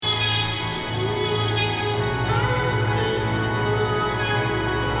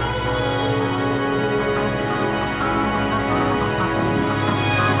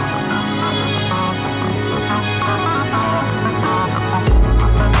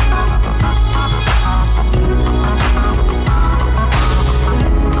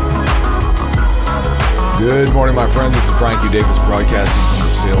Good morning, my friends. This is Brian Q. Davis broadcasting from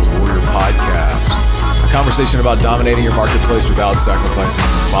the Sales Warrior Podcast. A conversation about dominating your marketplace without sacrificing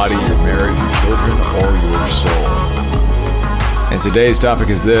your body, your marriage, your children, or your soul. And today's topic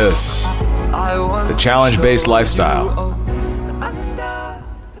is this: the challenge-based lifestyle.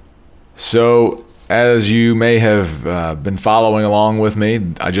 So, as you may have been following along with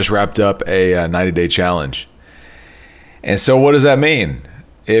me, I just wrapped up a 90-day challenge. And so what does that mean?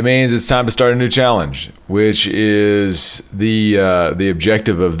 It means it's time to start a new challenge, which is the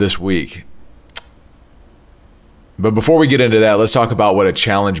objective of this week. But before we get into that, let's talk about what a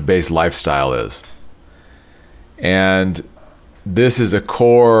challenge-based lifestyle is. And this is a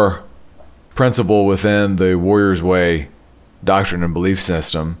core principle within the Warrior's Way doctrine and belief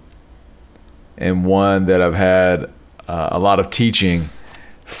system, and one that I've had a lot of teaching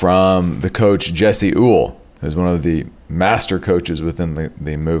from the coach Jesse Uhl, who's one of the master coaches within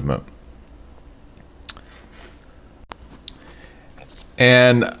the movement.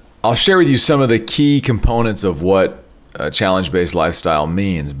 And I'll share with you some of the key components of what a challenge-based lifestyle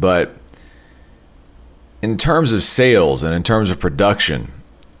means. But in terms of sales and in terms of production,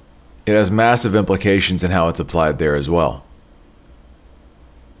 it has massive implications in how it's applied there as well.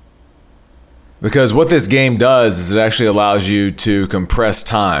 Because what this game does is it actually allows you to compress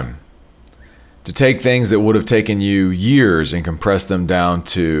time, to take things that would have taken you years and compress them down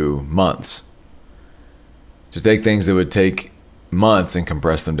to months. To take things that would take months and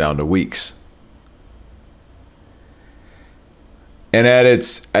compress them down to weeks. And at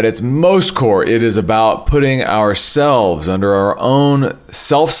its most core, it is about putting ourselves under our own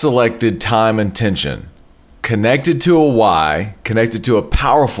self-selected time and tension, connected to a why, connected to a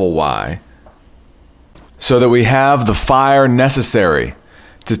powerful why, so that we have the fire necessary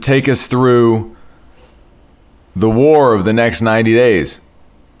to take us through the war of the next 90 days.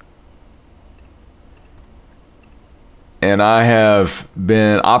 And I have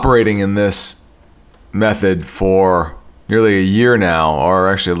been operating in this method for nearly a year now, or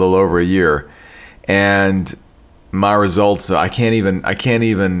actually a little over a year. And my results, when I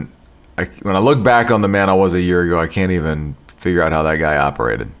look back on the man I was a year ago, I can't even figure out how that guy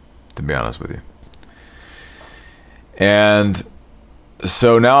operated, to be honest with you. And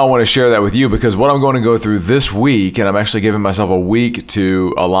so now I want to share that with you, because what I'm going to go through this week, and I'm actually giving myself a week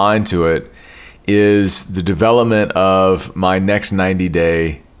to align to it, is the development of my next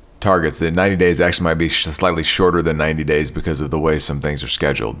 90-day targets. The 90 days actually might be slightly shorter than 90 days because of the way some things are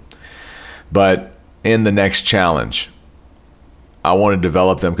scheduled. But in the next challenge, I want to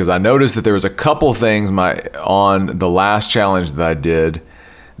develop them because I noticed that there was a couple things on the last challenge that I did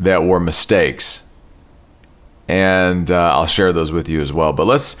that were mistakes. And I'll share those with you as well. But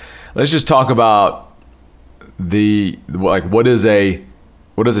let's just talk about what is a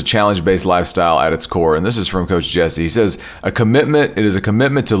challenge-based lifestyle at its core. And this is from Coach Jesse. He says, it is a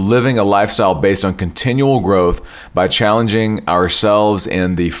commitment to living a lifestyle based on continual growth by challenging ourselves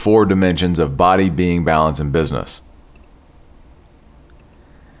in the 4 dimensions of body, being, balance, and business.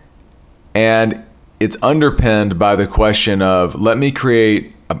 And it's underpinned by the question of, let me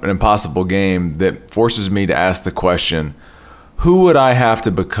create an impossible game that forces me to ask the question, who would I have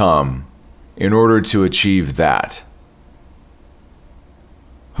to become in order to achieve that?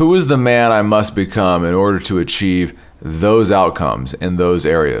 Who is the man I must become in order to achieve those outcomes in those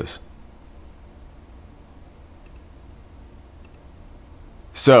areas?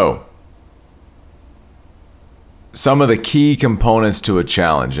 So, some of the key components to a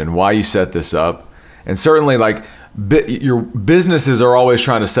challenge and why you set this up, and certainly your businesses are always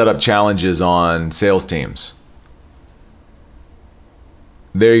trying to set up challenges on sales teams.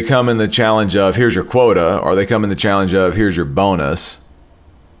 They come in the challenge of, here's your quota, or they come in the challenge of, here's your bonus,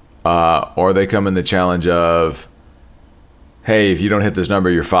 or they come in the challenge of, hey, if you don't hit this number,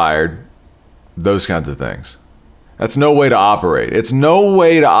 you're fired. Those kinds of things. That's no way to operate. It's no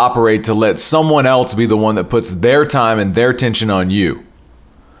way to operate to let someone else be the one that puts their time and their attention on you.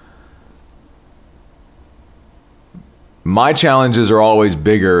 My challenges are always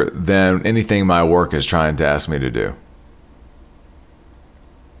bigger than anything my work is trying to ask me to do.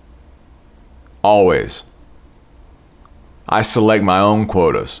 Always. I select my own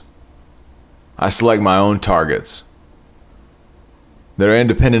quotas. I select my own targets that are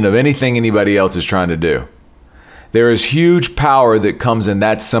independent of anything anybody else is trying to do. There is huge power that comes in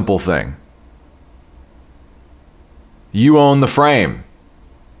that simple thing. You own the frame.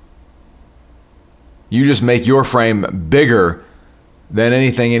 You just make your frame bigger than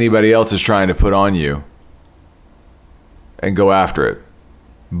anything anybody else is trying to put on you and go after it.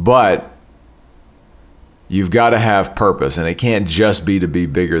 But You've got to have purpose, and it can't just be to be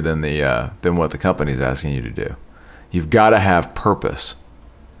bigger than than what the company's asking you to do. You've got to have purpose.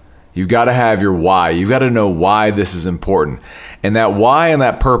 You've got to have your why. You've got to know why this is important. And that why and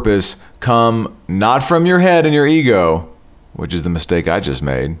that purpose come not from your head and your ego, which is the mistake I just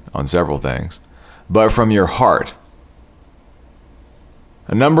made on several things, but from your heart.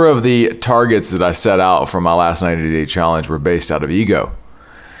 A number of the targets that I set out for my last 90-day challenge were based out of ego.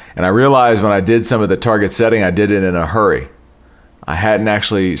 And I realized when I did some of the target setting, I did it in a hurry. I hadn't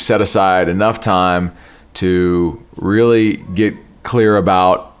actually set aside enough time to really get clear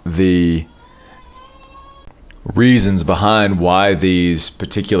about the reasons behind why these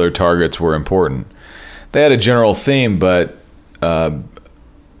particular targets were important. They had a general theme, but my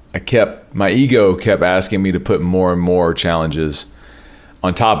ego kept asking me to put more and more challenges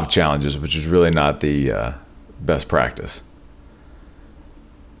on top of challenges, which is really not the best practice.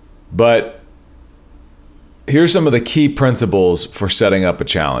 But here's some of the key principles for setting up a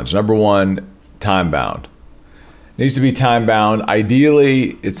challenge. Number one, time bound. It needs to be time bound.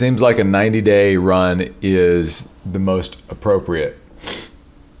 Ideally, it seems like a 90-day run is the most appropriate.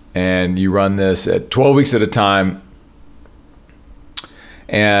 And you run this at 12 weeks at a time.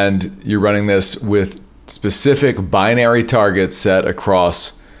 And you're running this with specific binary targets set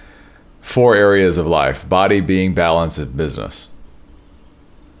across 4 areas of life: body, being, balance, and business.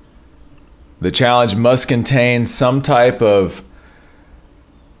 The challenge must contain some type of,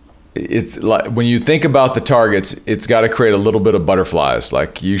 it's like when you think about the targets, it's got to create a little bit of butterflies.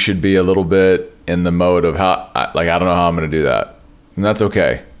 Like you should be a little bit in the mode of I don't know how I'm going to do that. And that's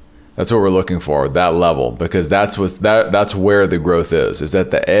okay. That's what we're looking for, that level, because that's where the growth is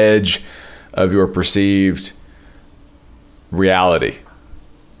at the edge of your perceived reality.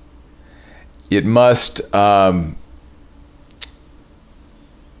 It must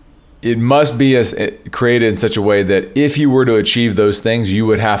be created in such a way that if you were to achieve those things, you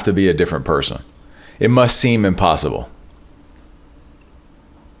would have to be a different person. It must seem impossible.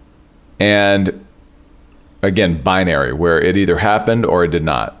 And again, binary, where it either happened or it did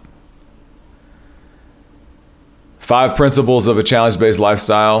not. 5 principles of a challenge-based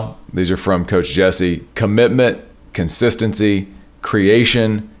lifestyle. These are from Coach Jesse: commitment, consistency,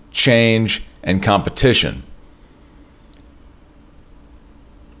 creation, change, and competition.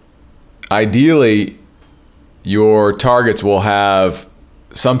 Ideally, your targets will have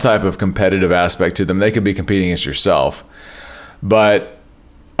some type of competitive aspect to them. They could be competing against yourself. But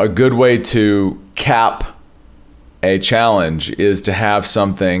a good way to cap a challenge is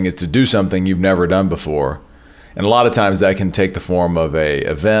to do something you've never done before. And a lot of times that can take the form of a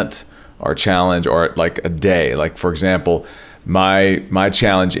event or challenge or like a day. Like, for example, my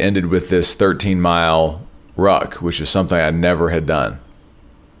challenge ended with this 13-mile ruck, which is something I never had done.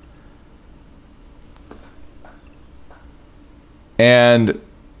 And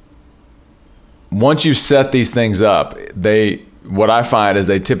once you set these things up, what I find is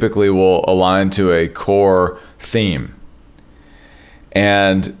they typically will align to a core theme.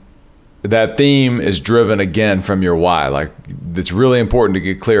 And that theme is driven again from your why. Like, it's really important to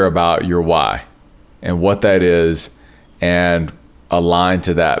get clear about your why and what that is and align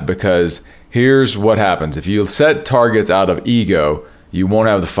to that, because here's what happens. If you set targets out of ego, you won't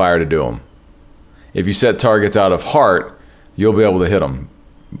have the fire to do them. If you set targets out of heart, you'll be able to hit them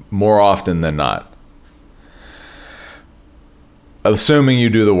more often than not. Assuming you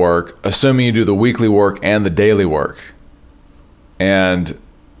do the work, assuming you do the weekly work and the daily work. And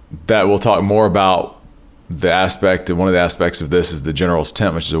that we'll talk more about one of the aspects of this is the General's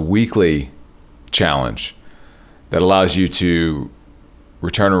Tent, which is a weekly challenge that allows you to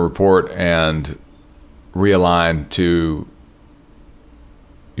return a report and realign to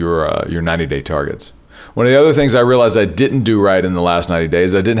your 90-day targets. One of the other things I realized I didn't do right in the last 90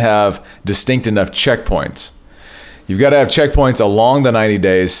 days, I didn't have distinct enough checkpoints. You've got to have checkpoints along the 90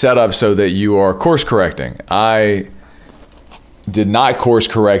 days set up so that you are course correcting. I did not course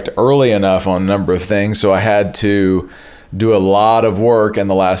correct early enough on a number of things, so I had to do a lot of work in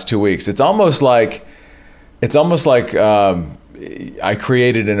the last 2 weeks. It's almost like I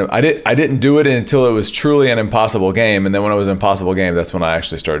created I didn't do it until it was truly an impossible game, and then when it was an impossible game, that's when I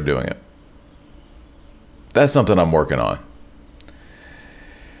actually started doing it. That's something I'm working on.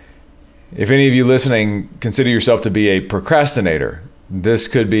 If any of you listening consider yourself to be a procrastinator, this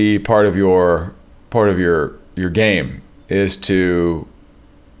could be part of your game, is to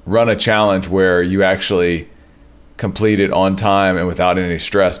run a challenge where you actually complete it on time and without any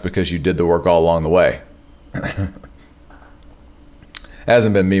stress because you did the work all along the way.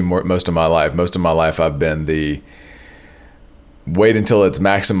 Hasn't been me most of my life. Most of my life I've been the wait until it's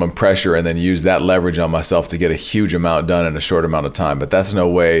maximum pressure and then use that leverage on myself to get a huge amount done in a short amount of time. But that's no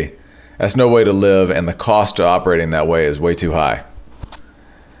way to live, and the cost to operating that way is way too high.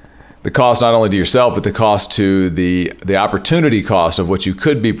 The cost not only to yourself, but the cost to the opportunity cost of what you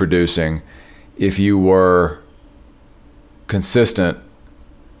could be producing if you were consistent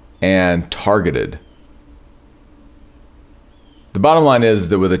and targeted. The bottom line is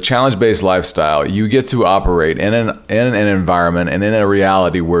that with a challenge-based lifestyle, you get to operate in an environment and in a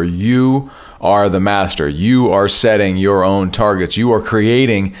reality where you are the master. You are setting your own targets. You are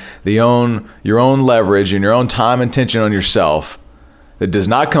creating your own leverage and your own time and tension on yourself that does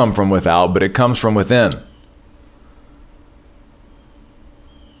not come from without, but it comes from within.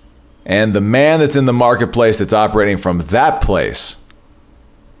 And the man that's in the marketplace that's operating from that place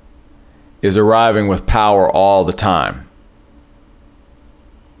is arriving with power all the time.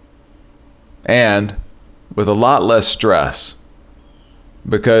 And with a lot less stress,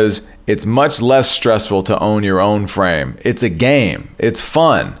 because it's much less stressful to own your own frame. It's a game. It's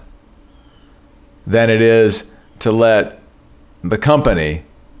fun than it is to let the company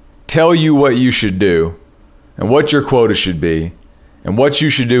tell you what you should do and what your quota should be and what you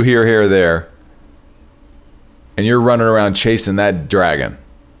should do here, there. And you're running around chasing that dragon.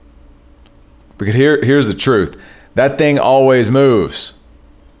 Because here's the truth. That thing always moves.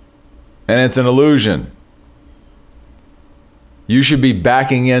 And it's an illusion. You should be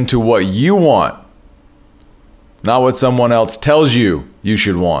backing into what you want, not what someone else tells you you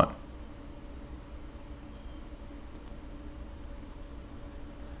should want.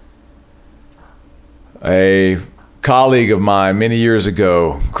 A colleague of mine many years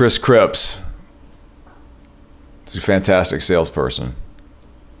ago, Chris Cripps, he's a fantastic salesperson,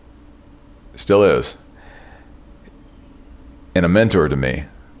 still is, and a mentor to me.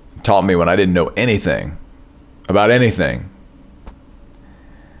 Taught me when I didn't know anything about anything.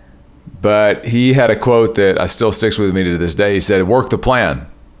 But he had a quote that still sticks with me to this day. He said, "Work the plan."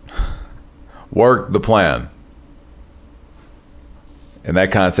 Work the plan. In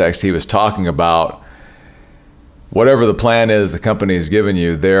that context, he was talking about whatever the plan is the company has given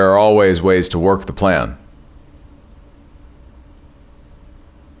you, there are always ways to work the plan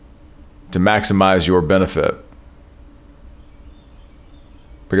to maximize your benefit.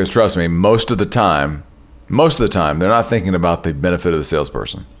 Because trust me, most of the time, they're not thinking about the benefit of the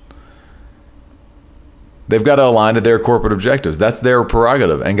salesperson. They've got to align to their corporate objectives. That's their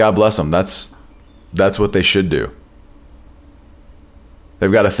prerogative, and God bless them. That's what they should do.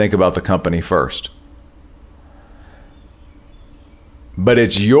 They've got to think about the company first. But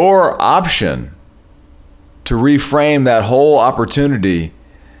it's your option to reframe that whole opportunity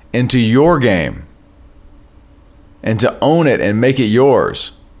into your game and to own it and make it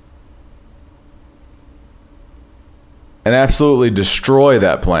yours. And absolutely destroy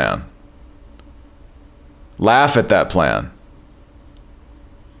that plan. Laugh at that plan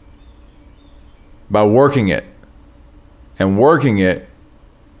by working it, and working it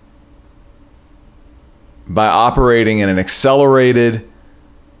by operating in an accelerated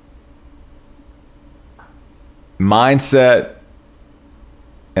mindset,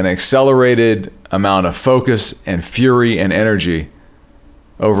 an accelerated amount of focus and fury and energy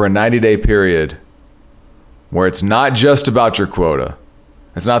over a 90-day period where it's not just about your quota.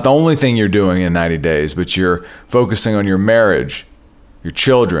 It's not the only thing you're doing in 90 days, but you're focusing on your marriage, your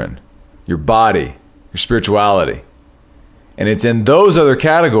children, your body, your spirituality. And it's in those other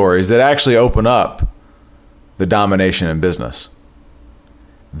categories that actually open up the domination in business.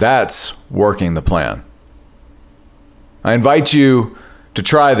 That's working the plan. I invite you to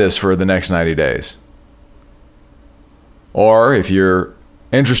try this for the next 90 days. Or if you're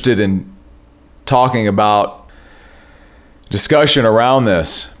interested in talking about discussion around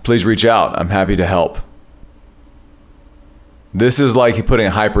this, please reach out. I'm happy to help. This is like putting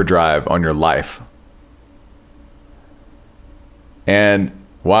a hyperdrive on your life. And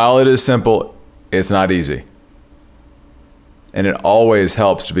while it is simple, it's not easy. And it always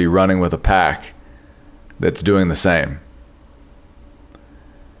helps to be running with a pack that's doing the same.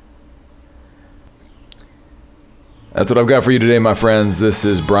 That's what I've got for you today, my friends. This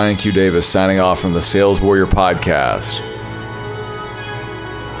is Brian Q. Davis signing off from the Sales Warrior Podcast.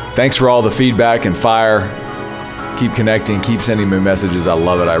 Thanks for all the feedback and fire. Keep connecting, keep sending me messages. I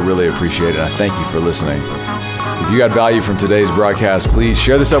love it. I really appreciate it. I thank you for listening. If you got value from today's broadcast, please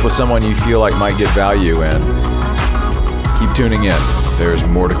share this up with someone you feel like might get value, and keep tuning in. There's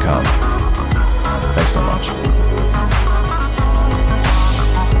more to come. Thanks so much.